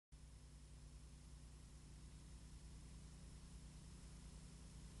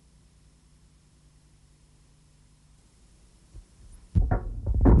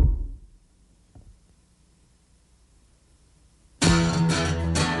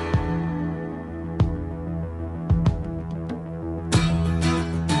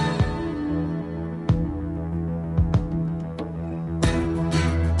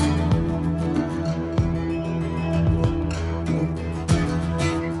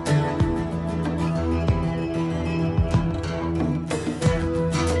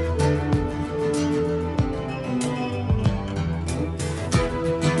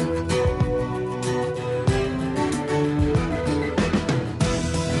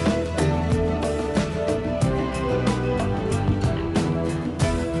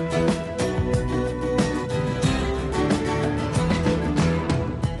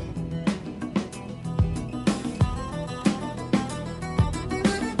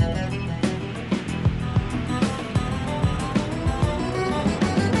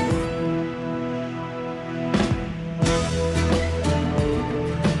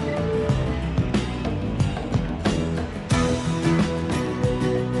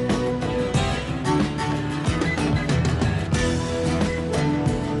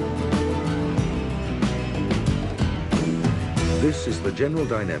the General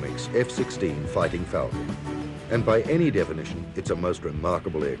Dynamics F-16 Fighting Falcon, and by any definition, it's a most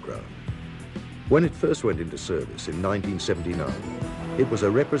remarkable aircraft. When it first went into service in 1979, it was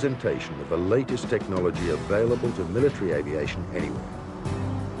a representation of the latest technology available to military aviation anywhere.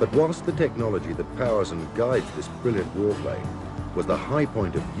 But whilst the technology that powers and guides this brilliant warplane was the high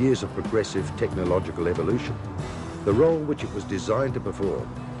point of years of progressive technological evolution, the role which it was designed to perform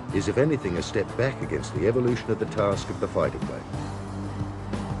is, if anything, a step back against the evolution of the task of the fighter plane.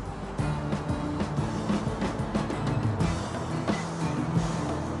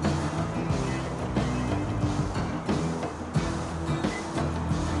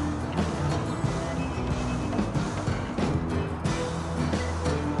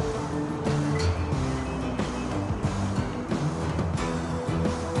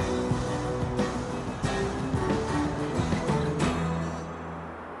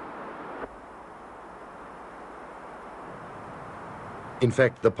 In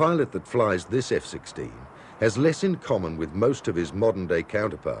fact, the pilot that flies this F-16 has less in common with most of his modern-day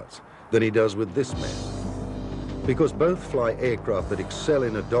counterparts than he does with this man. Because both fly aircraft that excel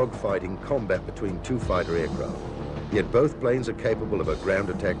in a dogfighting combat between two fighter aircraft, yet both planes are capable of a ground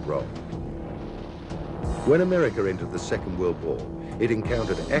attack role. When America entered the Second World War, it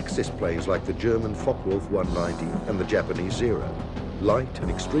encountered Axis planes like the German Focke-Wulf 190 and the Japanese Zero. Light and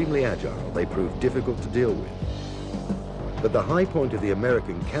extremely agile, they proved difficult to deal with. But the high point of the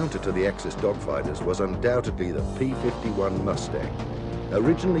American counter to the Axis dogfighters was undoubtedly the P-51 Mustang,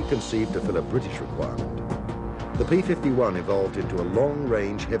 originally conceived to fill a British requirement. The P-51 evolved into a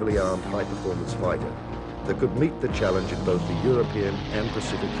long-range, heavily armed, high-performance fighter that could meet the challenge in both the European and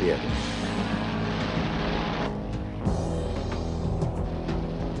Pacific theaters.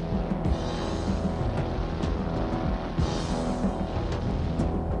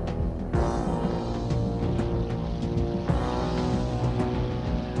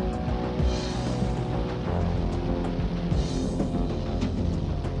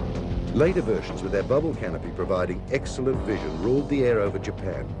 Later versions with their bubble canopy providing excellent vision ruled the air over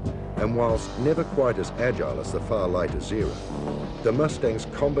Japan, and whilst never quite as agile as the far lighter Zero, the Mustang's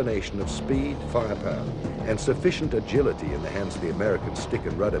combination of speed, firepower, and sufficient agility in the hands of the American stick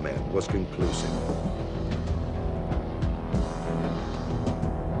and rudder man was conclusive.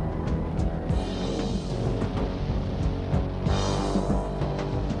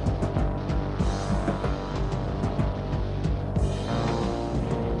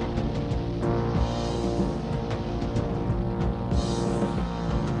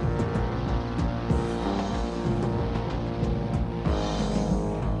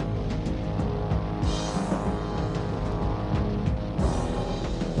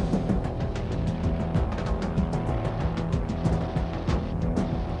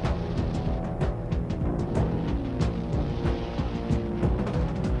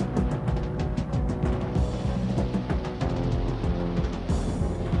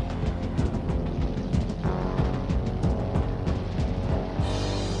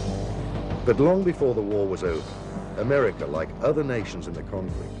 But long before the war was over, America, like other nations in the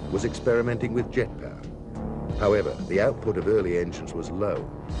conflict, was experimenting with jet power. However, the output of early engines was low,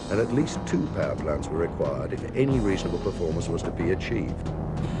 and at least 2 power plants were required if any reasonable performance was to be achieved.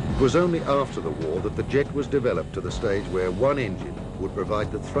 It was only after the war that the jet was developed to the stage where one engine would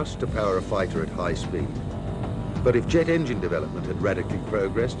provide the thrust to power a fighter at high speed. But if jet engine development had radically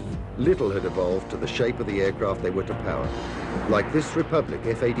progressed, little had evolved to the shape of the aircraft they were to power, like this Republic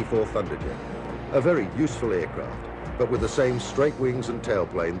F-84 Thunderjet, a very useful aircraft, but with the same straight wings and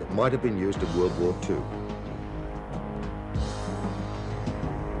tailplane that might have been used in World War II.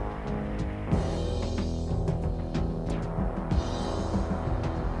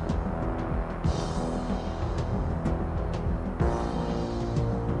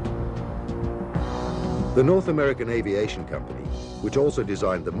 The North American Aviation Company, which also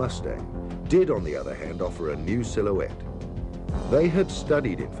designed the Mustang, did, on the other hand, offer a new silhouette. They had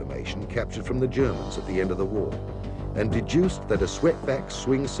studied information captured from the Germans at the end of the war and deduced that a swept-back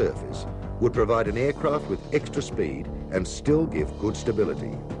swing surface would provide an aircraft with extra speed and still give good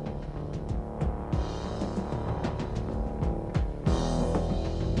stability.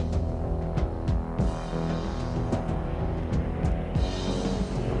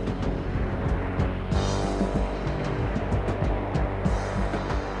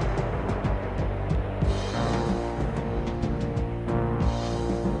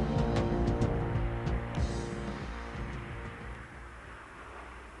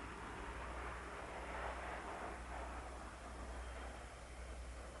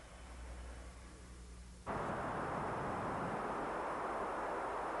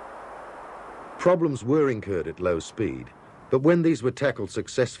 Problems were incurred at low speed, But when these were tackled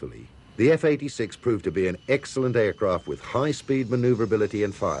successfully, the F-86 proved to be an excellent aircraft with high-speed maneuverability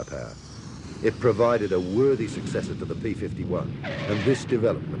and firepower. It provided a worthy successor to the P-51, and this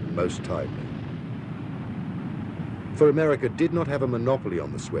development most timely. For America did not have a monopoly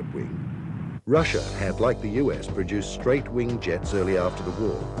on the swept wing. Russia had, like the US, produced straight-wing jets early after the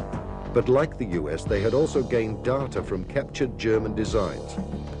war. But like the US, they had also gained data from captured German designs,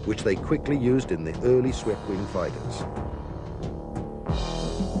 which they quickly used in the early swept-wing fighters.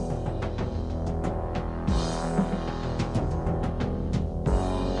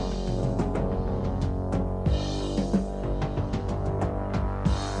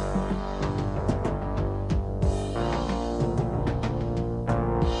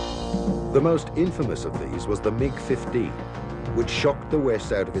 The most infamous of these was the MiG-15, which shocked the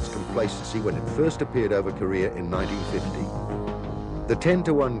West out of its complacency when it first appeared over Korea in 1950. The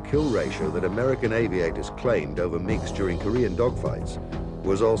 10-to-1 kill ratio that American aviators claimed over MiGs during Korean dogfights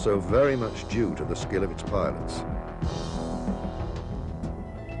was also very much due to the skill of its pilots.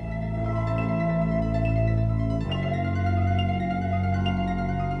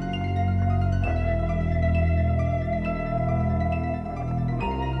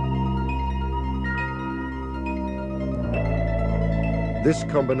 This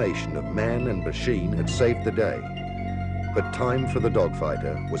combination of man and machine had saved the day, but time for the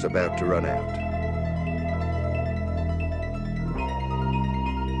dogfighter was about to run out.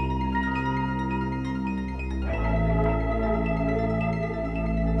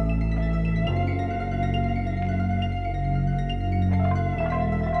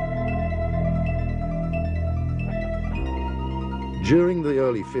 During the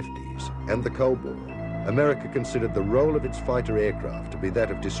early 50s and the Cold War, America considered the role of its fighter aircraft to be that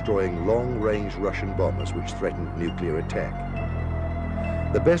of destroying long-range Russian bombers which threatened nuclear attack.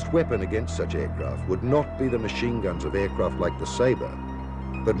 The best weapon against such aircraft would not be the machine guns of aircraft like the Sabre,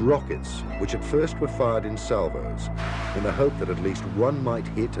 but rockets, which at first were fired in salvos, in the hope that at least one might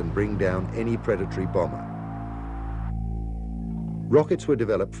hit and bring down any predatory bomber. Rockets were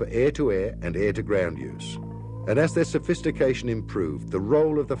developed for air-to-air and air-to-ground use. And as their sophistication improved, the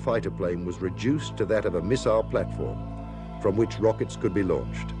role of the fighter plane was reduced to that of a missile platform from which rockets could be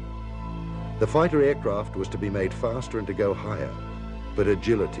launched. The fighter aircraft was to be made faster and to go higher, but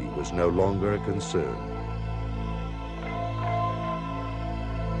agility was no longer a concern.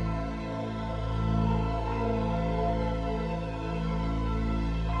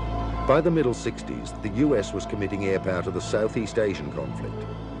 By the middle 60s, the US was committing air power to the Southeast Asian conflict.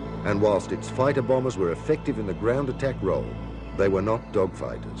 And whilst its fighter bombers were effective in the ground attack role, they were not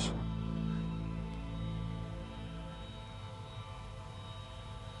dogfighters.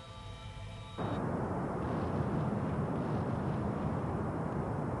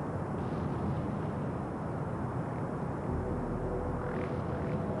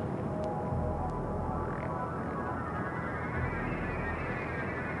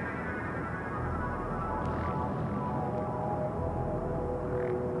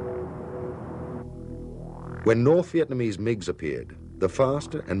 When North Vietnamese MiGs appeared, the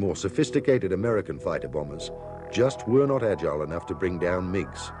faster and more sophisticated American fighter bombers just were not agile enough to bring down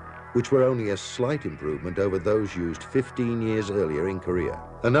MiGs, which were only a slight improvement over those used 15 years earlier in Korea.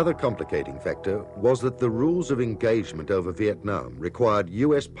 Another complicating factor was that the rules of engagement over Vietnam required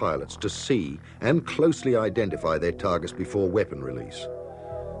US pilots to see and closely identify their targets before weapon release.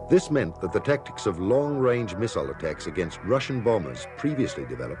 This meant that the tactics of long-range missile attacks against Russian bombers previously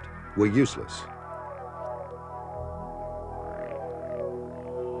developed were useless.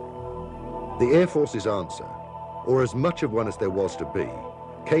 The Air Force's answer, or as much of one as there was to be,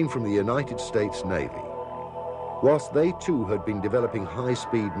 came from the United States Navy. Whilst they too had been developing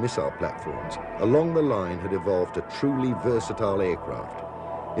high-speed missile platforms, along the line had evolved a truly versatile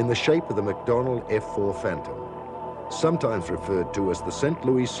aircraft in the shape of the McDonnell F-4 Phantom, sometimes referred to as the St.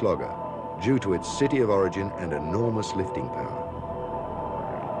 Louis Slugger, due to its city of origin and enormous lifting power.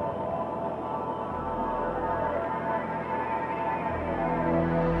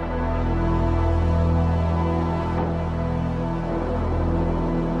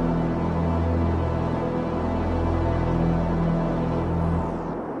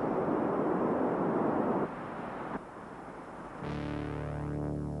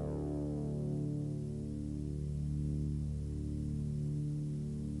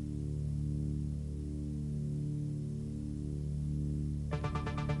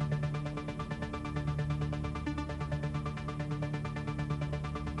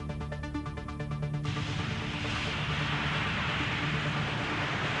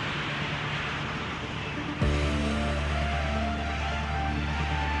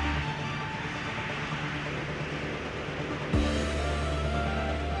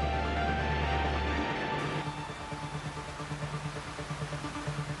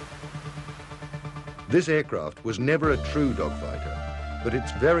 This aircraft was never a true dogfighter, but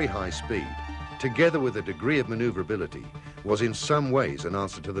its very high speed, together with a degree of maneuverability, was in some ways an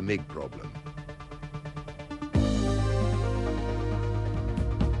answer to the MiG problem.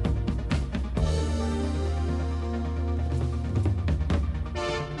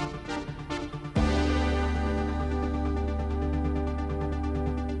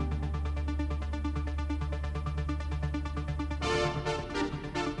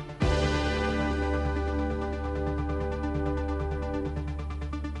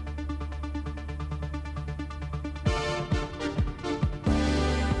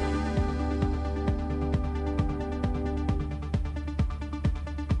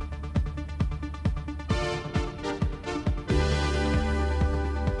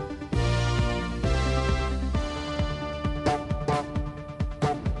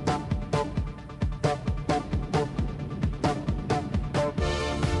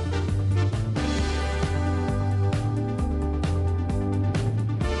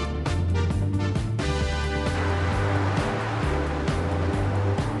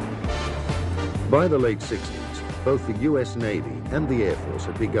 By the late 60s, both the US Navy and the Air Force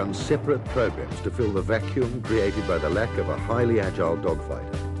had begun separate programs to fill the vacuum created by the lack of a highly agile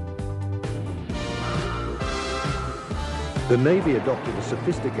dogfighter. The Navy adopted a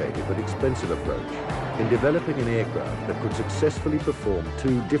sophisticated but expensive approach in developing an aircraft that could successfully perform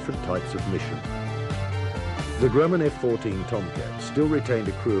two different types of mission. The Grumman F-14 Tomcat still retained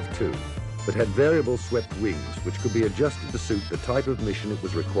a crew of two, but had variable swept wings which could be adjusted to suit the type of mission it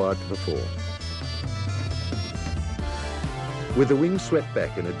was required to perform. With the wings swept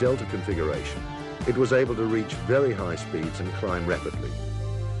back in a delta configuration, it was able to reach very high speeds and climb rapidly.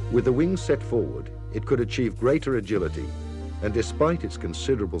 With the wings set forward, it could achieve greater agility and, despite its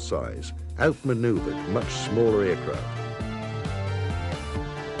considerable size, outmaneuvered much smaller aircraft.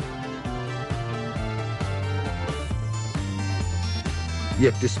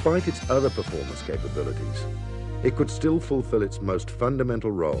 Yet, despite its other performance capabilities, it could still fulfill its most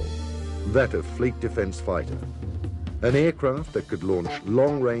fundamental role, that of fleet defense fighter. An aircraft that could launch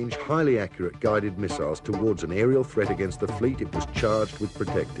long-range, highly accurate guided missiles towards an aerial threat against the fleet it was charged with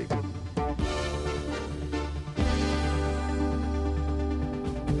protecting.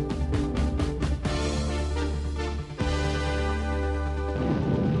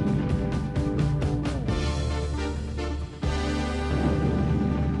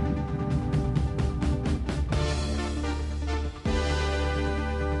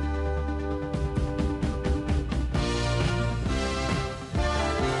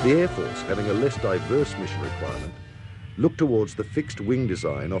 The Air Force, having a less diverse mission requirement, looked towards the fixed wing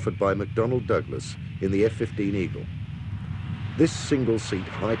design offered by McDonnell Douglas in the F-15 Eagle. This single-seat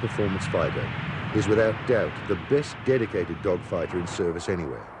high-performance fighter is without doubt the best dedicated dogfighter in service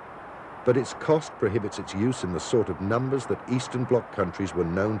anywhere, but its cost prohibits its use in the sort of numbers that Eastern Bloc countries were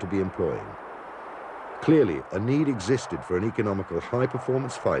known to be employing. Clearly, a need existed for an economical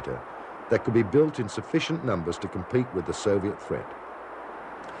high-performance fighter that could be built in sufficient numbers to compete with the Soviet threat.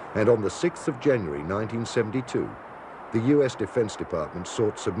 And on the 6th of January 1972, the US Defense Department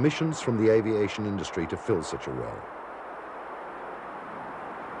sought submissions from the aviation industry to fill such a role.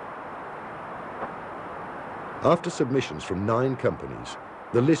 After submissions from 9 companies,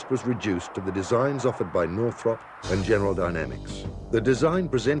 the list was reduced to the designs offered by Northrop and General Dynamics. The design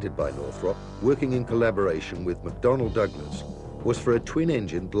presented by Northrop, working in collaboration with McDonnell Douglas, was for a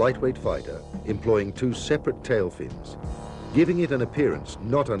twin-engined lightweight fighter employing 2 separate tail fins, giving it an appearance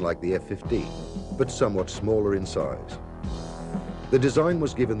not unlike the F-15, but somewhat smaller in size. The design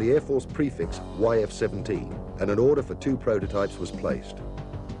was given the Air Force prefix YF-17, and an order for 2 prototypes was placed.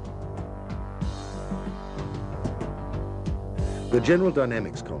 The General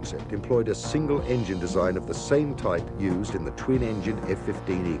Dynamics concept employed a single-engine design of the same type used in the twin-engined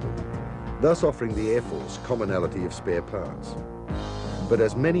F-15 Eagle, thus offering the Air Force commonality of spare parts. But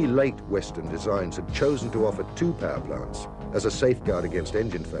as many late Western designs had chosen to offer 2 power plants as a safeguard against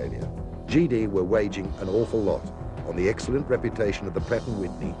engine failure, GD were waging an awful lot on the excellent reputation of the Pratt &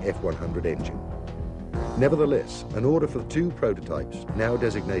 Whitney F-100 engine. Nevertheless, an order for 2 prototypes, now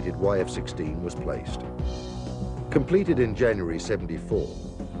designated YF-16, was placed. Completed in January '74,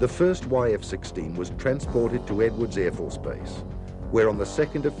 the first YF-16 was transported to Edwards Air Force Base, where on the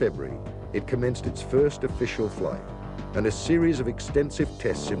 2nd of February, it commenced its first official flight, and a series of extensive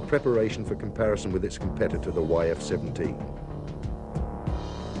tests in preparation for comparison with its competitor, the YF-17.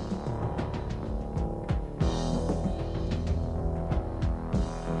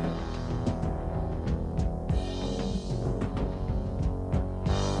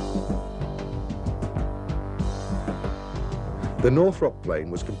 The Northrop plane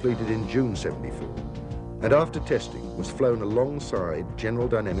was completed in June '74, and after testing was flown alongside General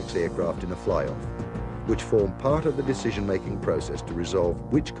Dynamics aircraft in a fly-off, which formed part of the decision-making process to resolve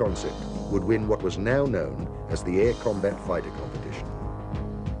which concept would win what was now known as the Air Combat Fighter competition.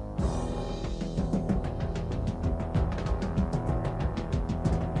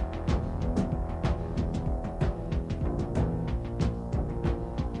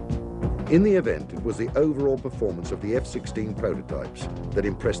 In the event, it was the overall performance of the F-16 prototypes that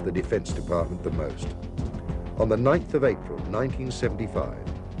impressed the Defense Department the most. On the 9th of April, 1975,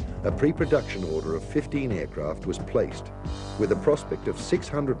 a pre-production order of 15 aircraft was placed, with the prospect of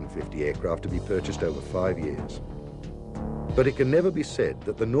 650 aircraft to be purchased over 5 years. But it can never be said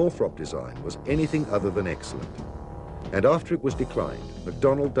that the Northrop design was anything other than excellent. And after it was declined,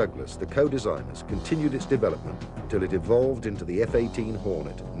 McDonnell Douglas, the co-designers, continued its development until it evolved into the F-18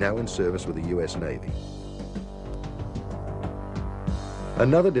 Hornet, now in service with the US Navy.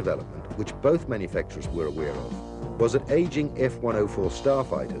 Another development, which both manufacturers were aware of, was that aging F-104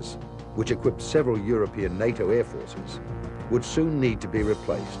 starfighters, which equipped several European NATO air forces, would soon need to be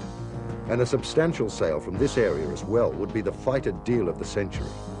replaced. And a substantial sale from this area as well would be the fighter deal of the century.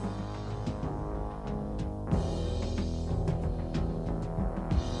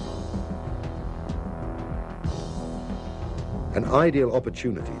 An ideal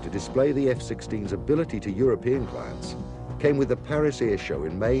opportunity to display the F-16's ability to European clients came with the Paris Air Show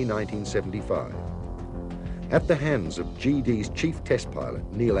in May 1975. At the hands of GD's chief test pilot,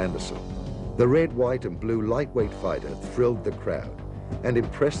 Neil Anderson, the red, white and blue lightweight fighter thrilled the crowd and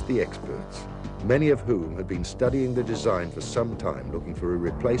impressed the experts, many of whom had been studying the design for some time, looking for a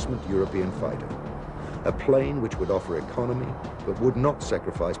replacement European fighter, a plane which would offer economy but would not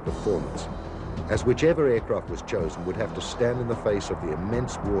sacrifice performance, as whichever aircraft was chosen would have to stand in the face of the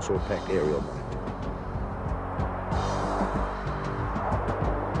immense Warsaw-Pact aerial might.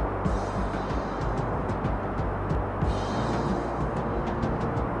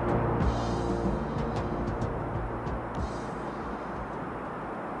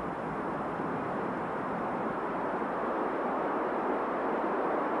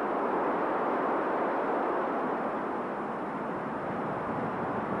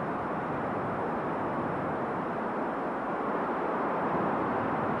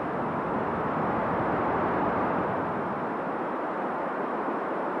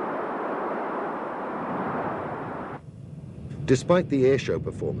 Despite the airshow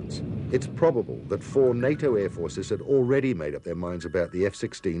performance, it's probable that 4 NATO air forces had already made up their minds about the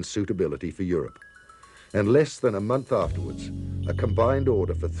F-16's suitability for Europe. And less than a month afterwards, a combined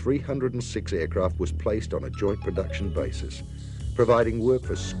order for 306 aircraft was placed on a joint production basis, providing work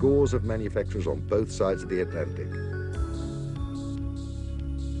for scores of manufacturers on both sides of the Atlantic.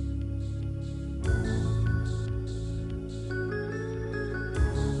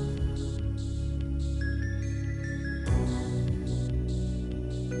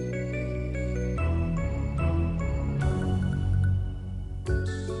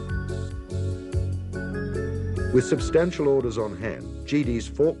 With substantial orders on hand, GD's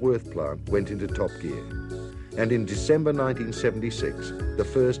Fort Worth plant went into top gear. And in December 1976, the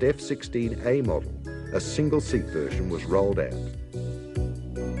first F-16A model, a single-seat version, was rolled out.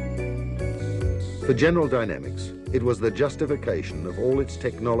 For General Dynamics, it was the justification of all its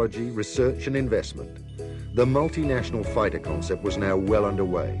technology, research and investment. The multinational fighter concept was now well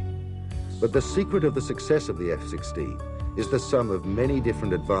underway. But the secret of the success of the F-16 is the sum of many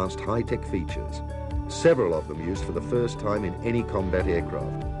different advanced high-tech features, several of them used for the first time in any combat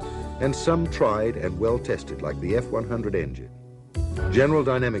aircraft, and some tried and well tested, like the F-100 engine. General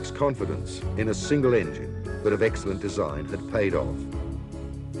Dynamics' confidence in a single engine, but of excellent design, had paid off.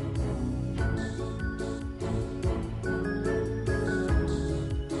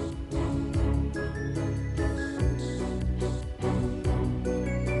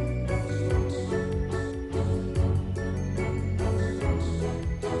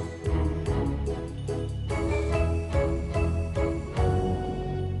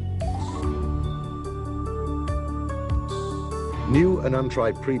 New and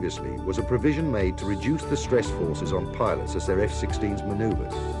untried previously was a provision made to reduce the stress forces on pilots as their F-16s maneuvered.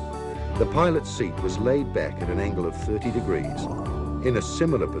 The pilot's seat was laid back at an angle of 30 degrees, in a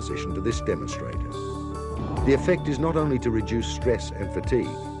similar position to this demonstrator. The effect is not only to reduce stress and fatigue,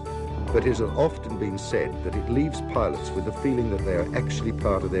 but it has often been said that it leaves pilots with the feeling that they are actually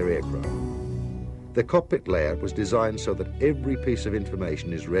part of their aircraft. The cockpit layout was designed so that every piece of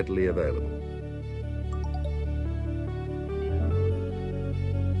information is readily available.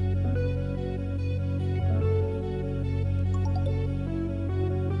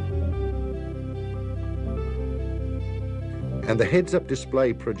 And the heads-up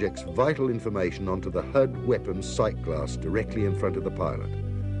display projects vital information onto the HUD weapons sight glass directly in front of the pilot.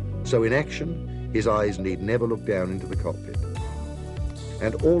 So in action, his eyes need never look down into the cockpit.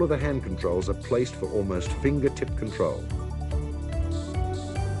 And all of the hand controls are placed for almost fingertip control.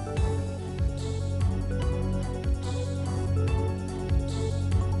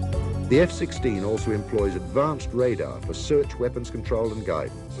 The F-16 also employs advanced radar for search, weapons control and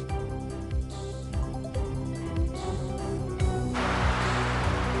guidance.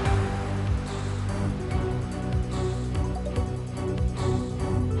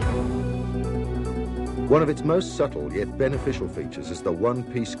 One of its most subtle yet beneficial features is the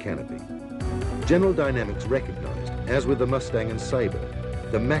one-piece canopy. General Dynamics recognized, as with the Mustang and Sabre,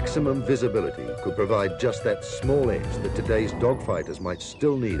 the maximum visibility could provide just that small edge that today's dogfighters might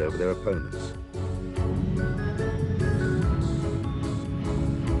still need over their opponents.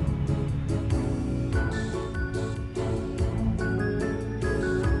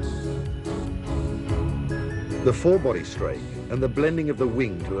 The four-body strake and the blending of the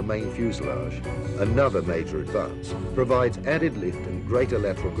wing to the main fuselage, another major advance, provides added lift and greater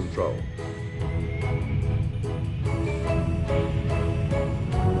lateral control.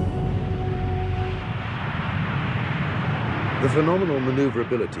 The phenomenal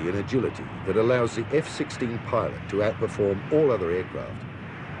maneuverability and agility that allows the F-16 pilot to outperform all other aircraft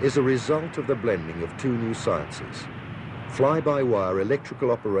is a result of the blending of two new sciences: fly-by-wire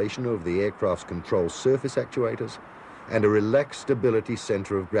electrical operation of the aircraft's control surface actuators and a relaxed stability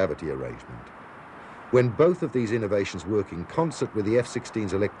center of gravity arrangement. When both of these innovations work in concert with the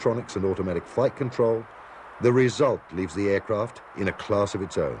F-16's electronics and automatic flight control, the result leaves the aircraft in a class of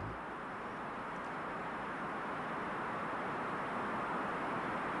its own.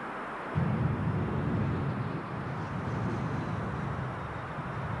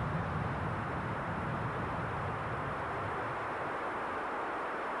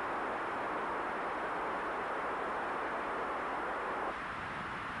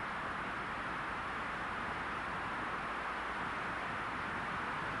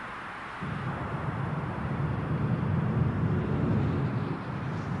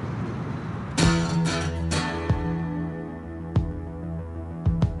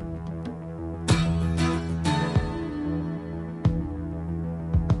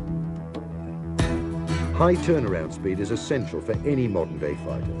 High turnaround speed is essential for any modern-day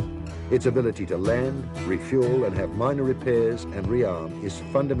fighter. Its ability to land, refuel, and have minor repairs and rearm is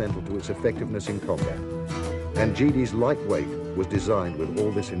fundamental to its effectiveness in combat. And GD's lightweight was designed with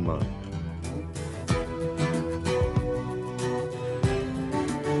all this in mind.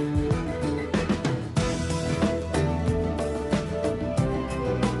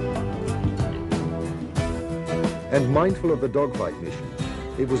 And mindful of the dogfight mission,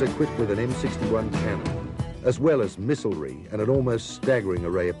 it was equipped with an M61 cannon, as well as missilery and an almost staggering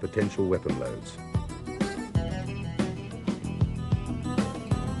array of potential weapon loads.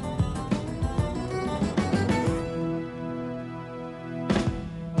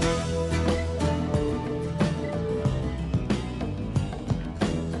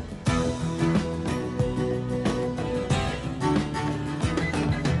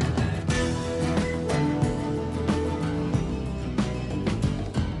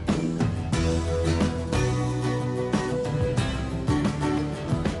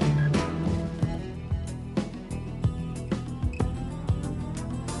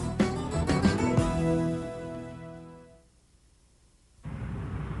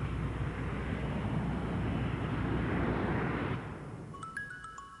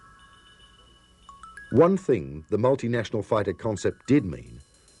 One thing the multinational fighter concept did mean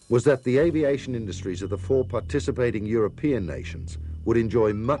was that the aviation industries of the four participating European nations would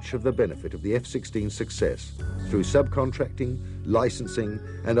enjoy much of the benefit of the F-16's success through subcontracting, licensing,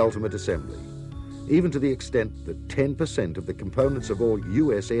 and ultimate assembly, even to the extent that 10% of the components of all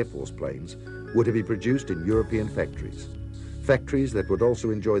US Air Force planes were to be produced in European factories, factories that would also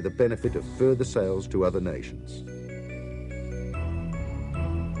enjoy the benefit of further sales to other nations.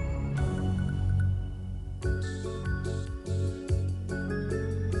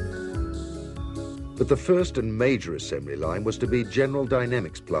 But the first and major assembly line was to be General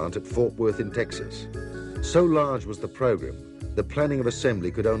Dynamics plant at Fort Worth in Texas. So large was the program, the planning of assembly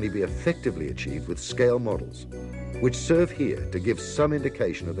could only be effectively achieved with scale models, which serve here to give some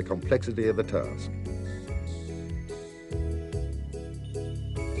indication of the complexity of the task.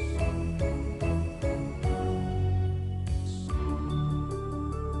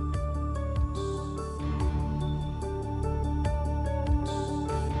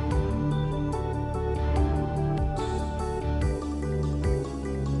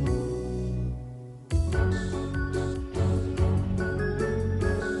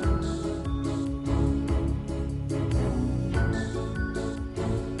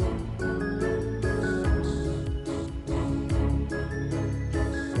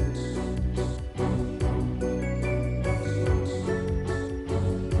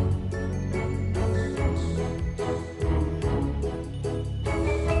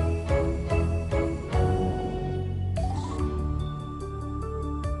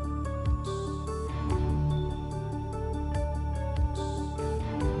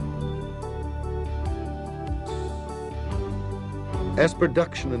 As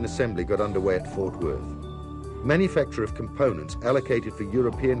production and assembly got underway at Fort Worth, manufacture of components allocated for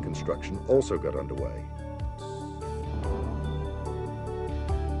European construction also got underway.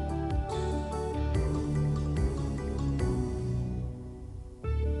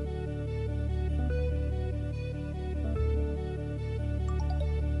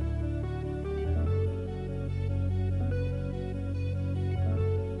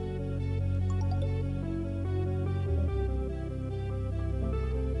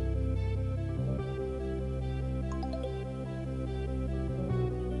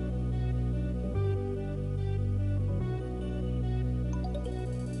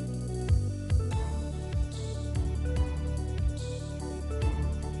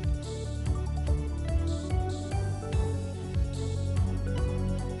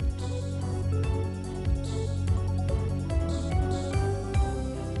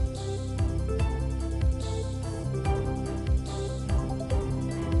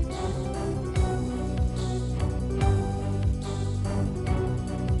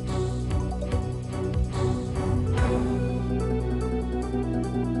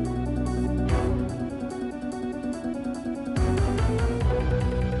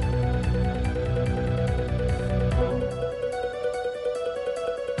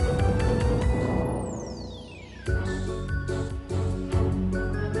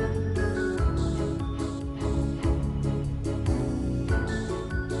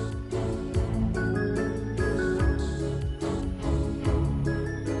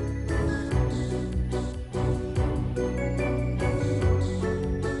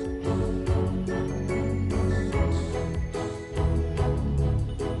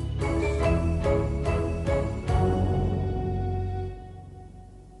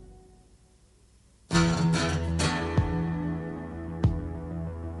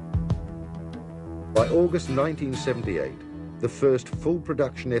 By August 1978, the first full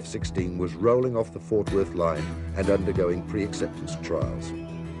production F-16 was rolling off the Fort Worth line and undergoing pre-acceptance trials.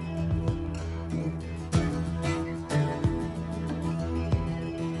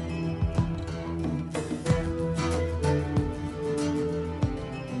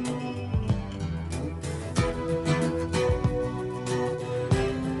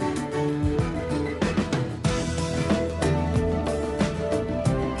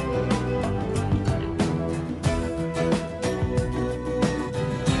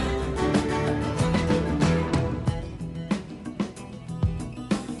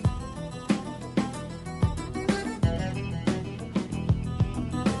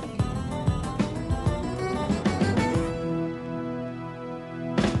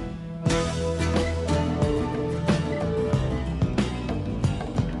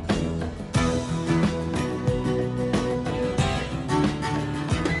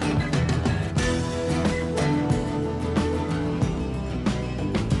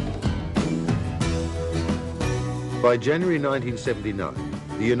 By January 1979,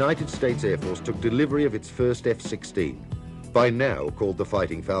 the United States Air Force took delivery of its first F-16, by now called the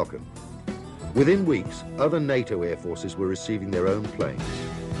Fighting Falcon. Within weeks, other NATO air forces were receiving their own planes.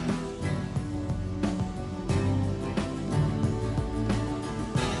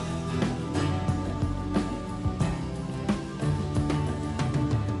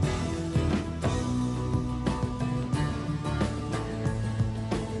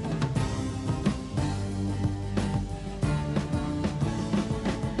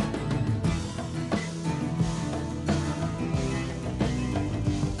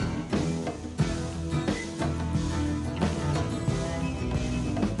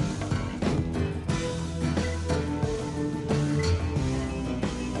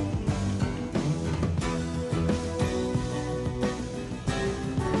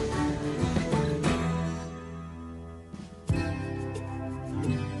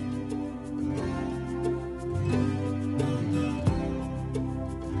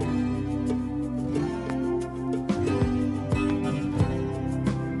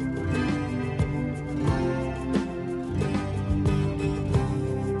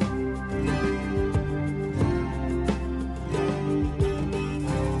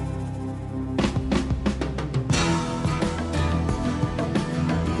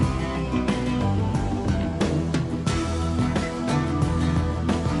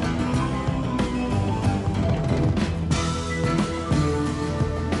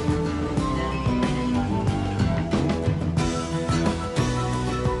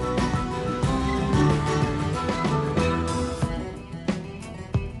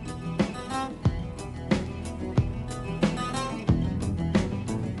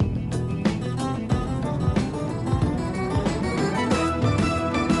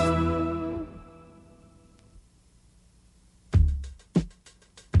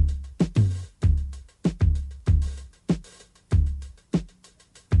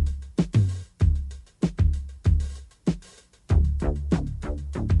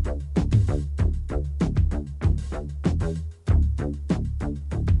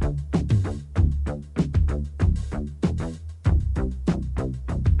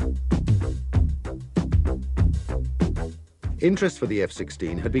 Interest for the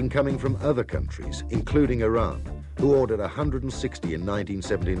F-16 had been coming from other countries, including Iran, who ordered 160 in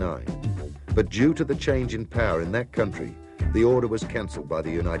 1979. But due to the change in power in that country, the order was cancelled by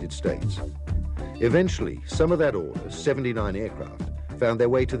the United States. Eventually, some of that order, 79 aircraft, found their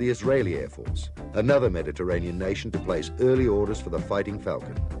way to the Israeli Air Force, another Mediterranean nation to place early orders for the Fighting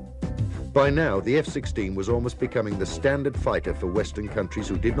Falcon. By now, the F-16 was almost becoming the standard fighter for Western countries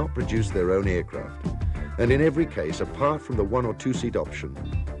who did not produce their own aircraft. And in every case, apart from the 1- or 2-seat option,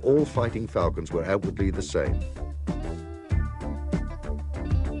 all Fighting Falcons were outwardly the same.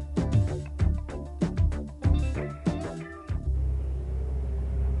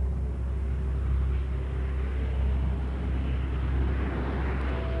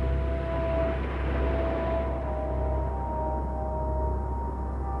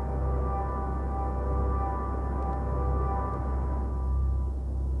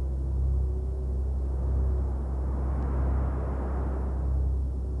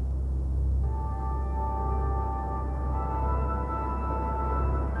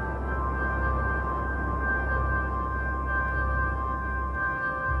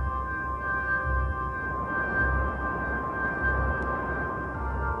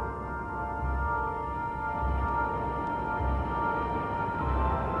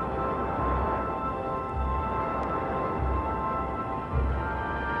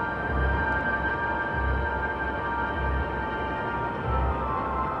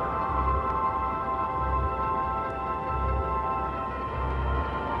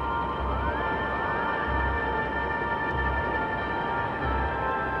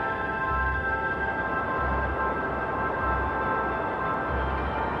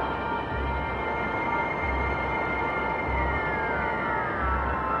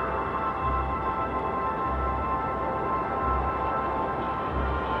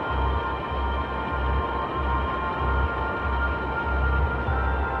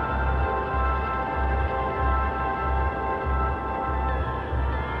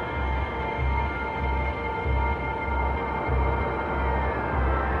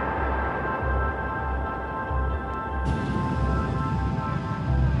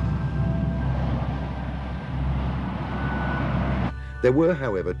 There were,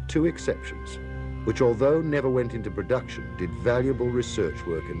 however, 2 exceptions, which although never went into production, did valuable research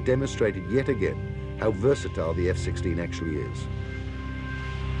work and demonstrated yet again how versatile the F-16 actually is.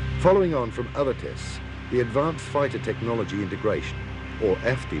 Following on from other tests, the Advanced Fighter Technology Integration, or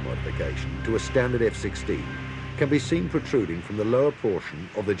AFTI modification, to a standard F-16 can be seen protruding from the lower portion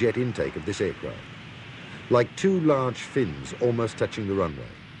of the jet intake of this aircraft, like 2 large fins almost touching the runway.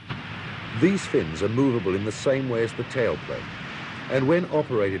 These fins are movable in the same way as the tailplane, and when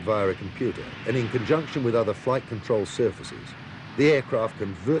operated via a computer and in conjunction with other flight control surfaces, the aircraft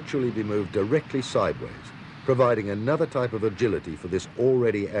can virtually be moved directly sideways, providing another type of agility for this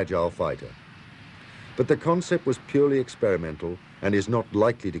already agile fighter. But the concept was purely experimental and is not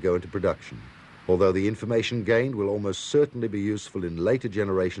likely to go into production, although the information gained will almost certainly be useful in later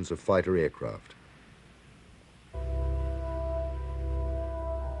generations of fighter aircraft.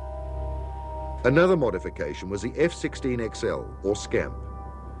 Another modification was the F-16XL, or SCAMP.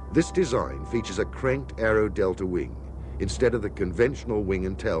 This design features a cranked arrow delta wing instead of the conventional wing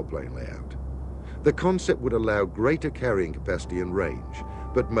and tailplane layout. The concept would allow greater carrying capacity and range,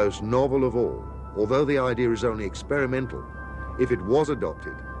 but most novel of all, although the idea is only experimental, if it was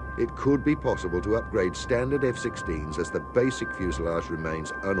adopted, it could be possible to upgrade standard F-16s as the basic fuselage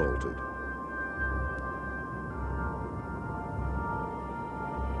remains unaltered.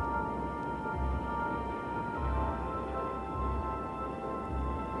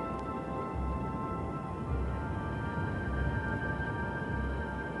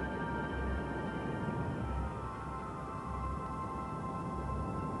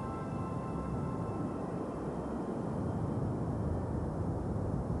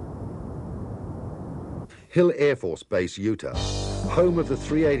 Hill Air Force Base, Utah, home of the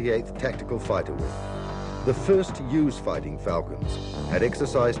 388th Tactical Fighter Wing. The first to use Fighting Falcons. At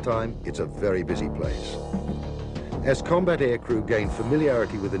exercise time, it's a very busy place. As combat aircrew gained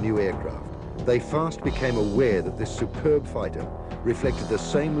familiarity with the new aircraft, they fast became aware that this superb fighter reflected the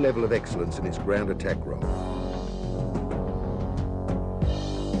same level of excellence in its ground attack role.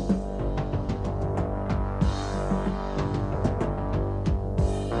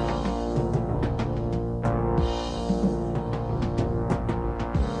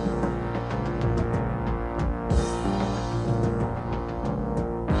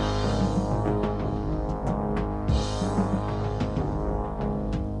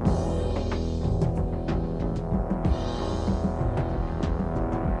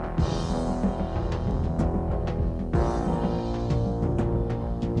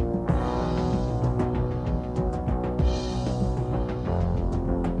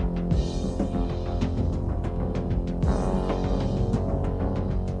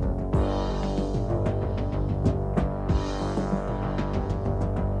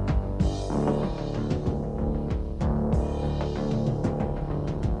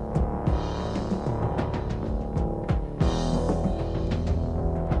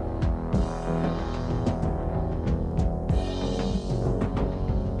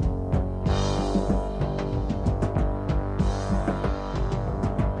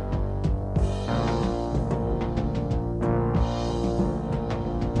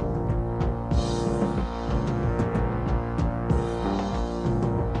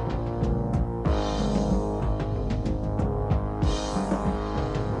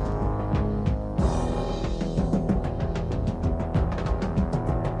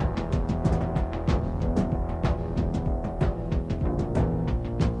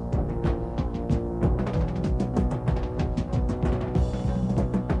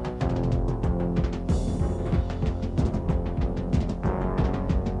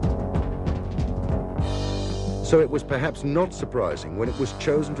 So it was perhaps not surprising when it was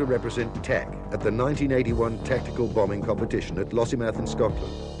chosen to represent TAC at the 1981 tactical bombing competition at Lossiemouth in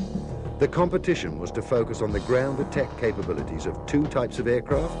Scotland. The competition was to focus on the ground attack capabilities of two types of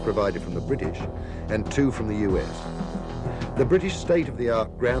aircraft provided from the British and two from the US. The British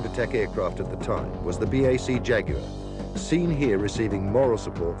state-of-the-art ground attack aircraft at the time was the BAC Jaguar, seen here receiving moral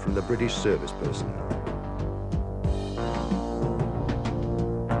support from the British service personnel.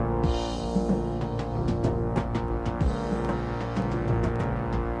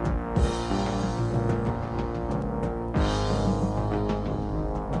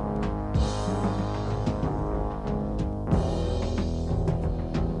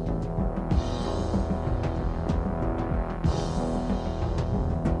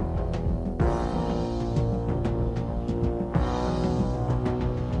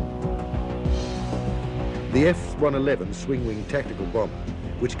 The F-111 swing-wing tactical bomber,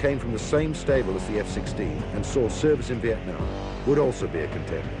 which came from the same stable as the F-16 and saw service in Vietnam, would also be a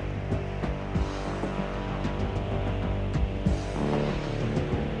contender.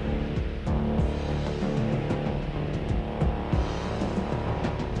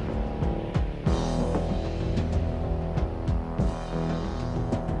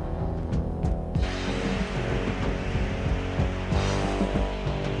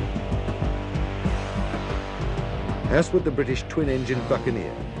 As with the British twin-engine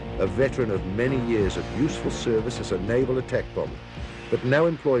Buccaneer, a veteran of many years of useful service as a naval attack bomber, but now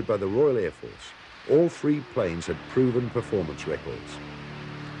employed by the Royal Air Force, all three planes had proven performance records.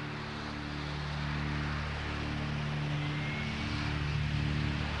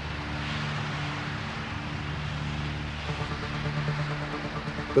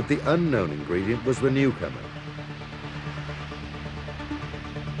 But the unknown ingredient was the newcomer.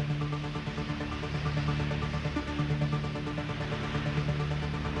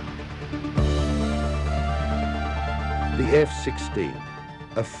 The F-16,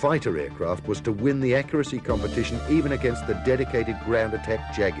 a fighter aircraft, was to win the accuracy competition even against the dedicated ground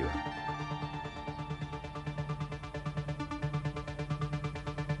attack Jaguar.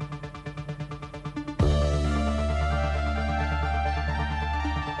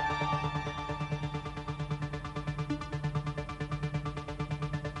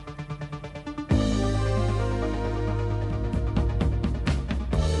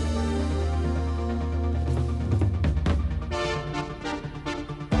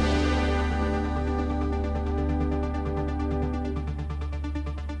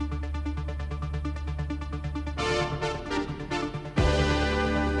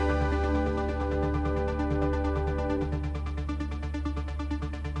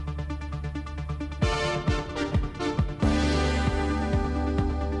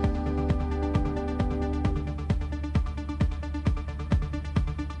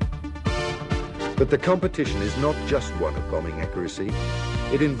 But the competition is not just one of bombing accuracy.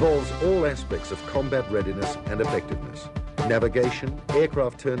 It involves all aspects of combat readiness and effectiveness: navigation,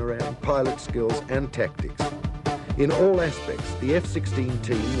 aircraft turnaround, pilot skills, and tactics. In all aspects, the F-16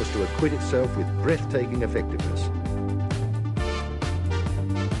 team was to acquit itself with breathtaking effectiveness.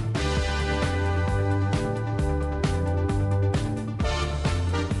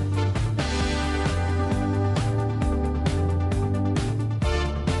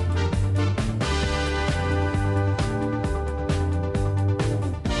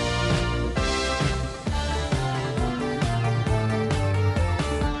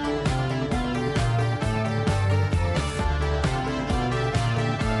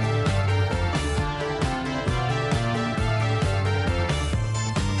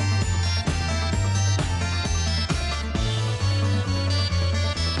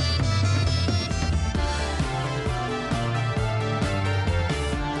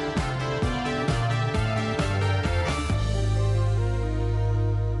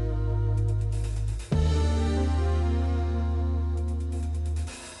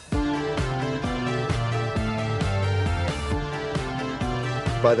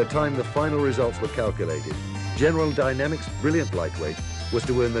 By the time the final results were calculated, General Dynamics' brilliant lightweight was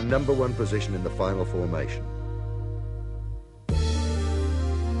to earn the #1 position in the final formation.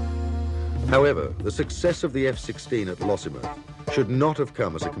 However, the success of the F-16 at Lossiemouth should not have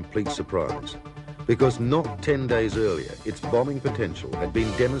come as a complete surprise, because not 10 days earlier, its bombing potential had been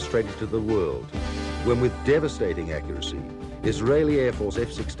demonstrated to the world, when with devastating accuracy, Israeli Air Force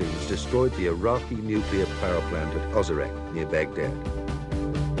F-16s destroyed the Iraqi nuclear power plant at Ozark near Baghdad.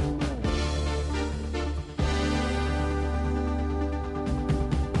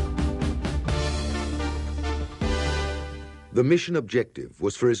 The mission objective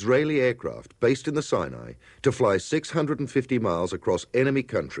was for Israeli aircraft based in the Sinai to fly 650 miles across enemy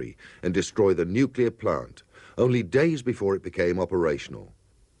country and destroy the nuclear plant, only days before it became operational,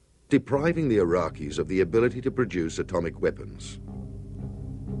 depriving the Iraqis of the ability to produce atomic weapons.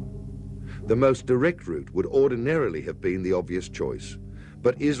 The most direct route would ordinarily have been the obvious choice,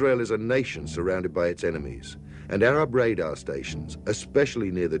 but Israel is a nation surrounded by its enemies, and Arab radar stations,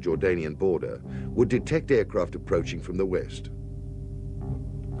 especially near the Jordanian border, would detect aircraft approaching from the west.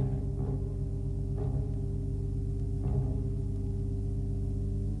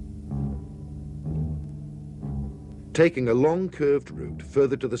 Taking a long curved route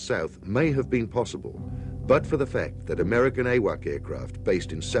further to the south may have been possible, but for the fact that American AWAC aircraft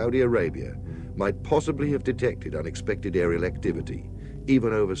based in Saudi Arabia might possibly have detected unexpected aerial activity,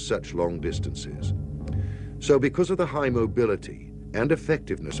 even over such long distances. So because of the high mobility and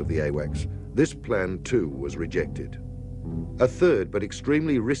effectiveness of the AWACS, this plan too was rejected. A third but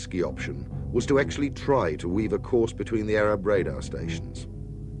extremely risky option was to actually try to weave a course between the Arab radar stations.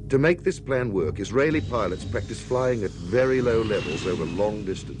 To make this plan work, Israeli pilots practiced flying at very low levels over long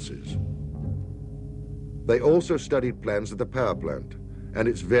distances. They also studied plans of the power plant and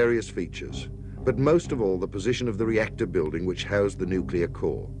its various features, but most of all the position of the reactor building which housed the nuclear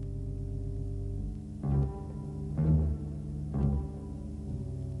core.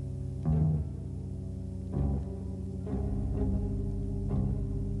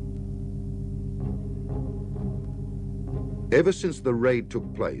 Ever since the raid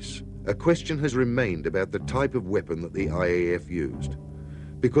took place, a question has remained about the type of weapon that the IAF used.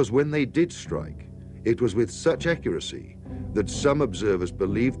 Because when they did strike, it was with such accuracy that some observers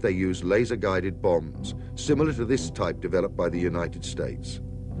believed they used laser-guided bombs, similar to this type developed by the United States.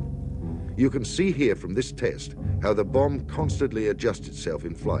 You can see here from this test how the bomb constantly adjusts itself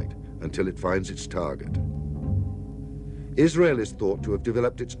in flight until it finds its target. Israel is thought to have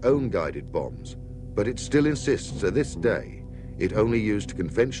developed its own guided bombs, but it still insists to this day it only used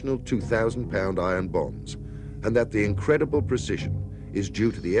conventional 2,000-pound iron bombs, and that the incredible precision is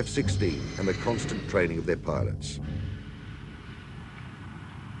due to the F-16 and the constant training of their pilots.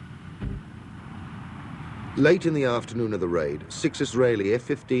 Late in the afternoon of the raid, 6 Israeli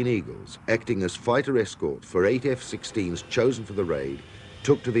F-15 Eagles, acting as fighter escort for 8 F-16s chosen for the raid,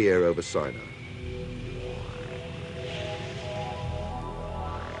 took to the air over Sinai.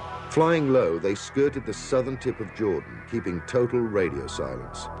 Flying low, they skirted the southern tip of Jordan, keeping total radio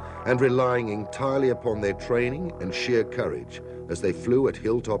silence, and relying entirely upon their training and sheer courage as they flew at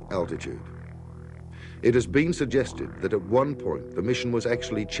hilltop altitude. It has been suggested that at one point the mission was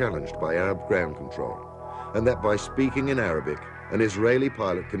actually challenged by Arab ground control, and that by speaking in Arabic, an Israeli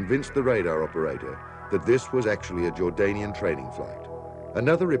pilot convinced the radar operator that this was actually a Jordanian training flight.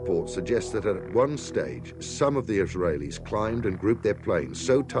 Another report suggests that at one stage, some of the Israelis climbed and grouped their planes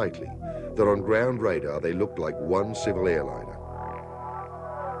so tightly that on ground radar they looked like one civil airliner.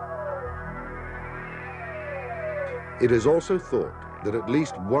 It is also thought that at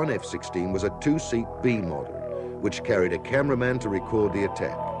least one F-16 was a 2-seat B model, which carried a cameraman to record the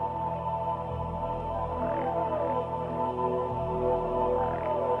attack.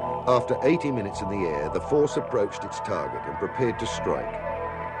 After 80 minutes in the air, the force approached its target and prepared to strike.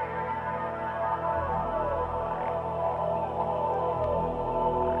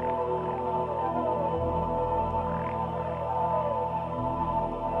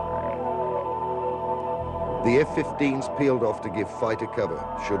 The F-15s peeled off to give fighter cover,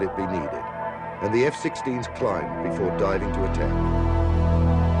 should it be needed, and the F-16s climbed before diving to attack.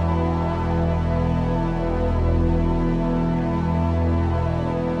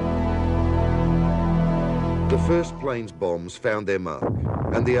 The first plane's bombs found their mark,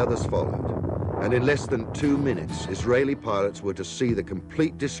 and the others followed. And in less than 2 minutes, Israeli pilots were to see the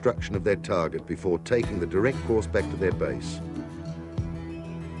complete destruction of their target before taking the direct course back to their base.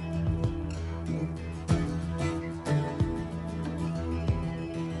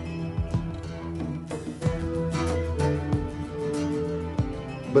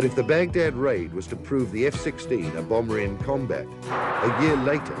 But if the Baghdad raid was to prove the F-16 a bomber in combat, a year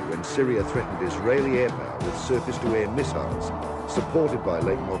later, when Syria threatened Israeli air power with surface-to-air missiles supported by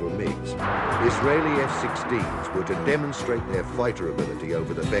late-model MiGs, Israeli F-16s were to demonstrate their fighter ability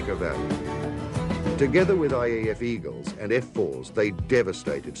over the Bekaa Valley. Together with IAF Eagles and F-4s, they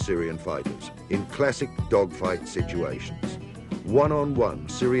devastated Syrian fighters in classic dogfight situations. One-on-one,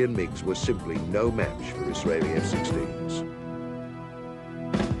 Syrian MiGs were simply no match for Israeli F-16s.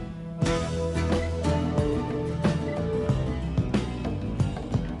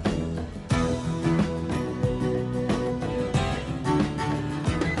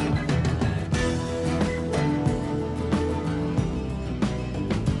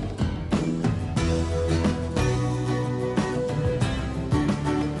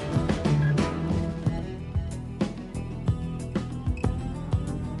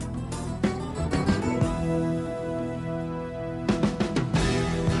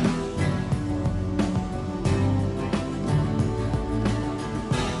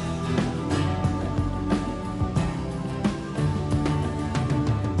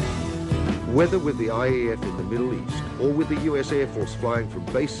 Whether with the IAF in the Middle East, or with the US Air Force flying from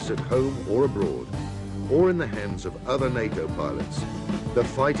bases at home or abroad, or in the hands of other NATO pilots, the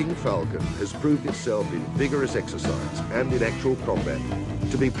Fighting Falcon has proved itself in vigorous exercise and in actual combat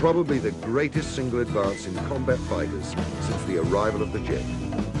to be probably the greatest single advance in combat fighters since the arrival of the jet.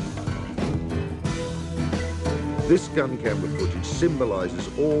 This gun camera footage symbolizes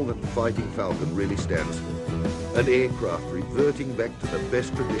all that the Fighting Falcon really stands for. An aircraft reverting back to the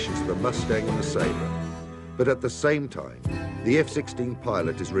best traditions of the Mustang and the Sabre. But at the same time, the F-16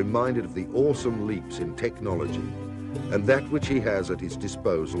 pilot is reminded of the awesome leaps in technology and that which he has at his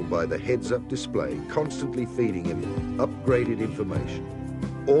disposal by the heads-up display constantly feeding him upgraded information,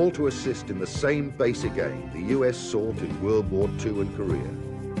 all to assist in the same basic aim the US sought in World War II and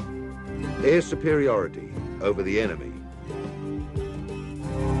Korea. Air superiority over the enemy.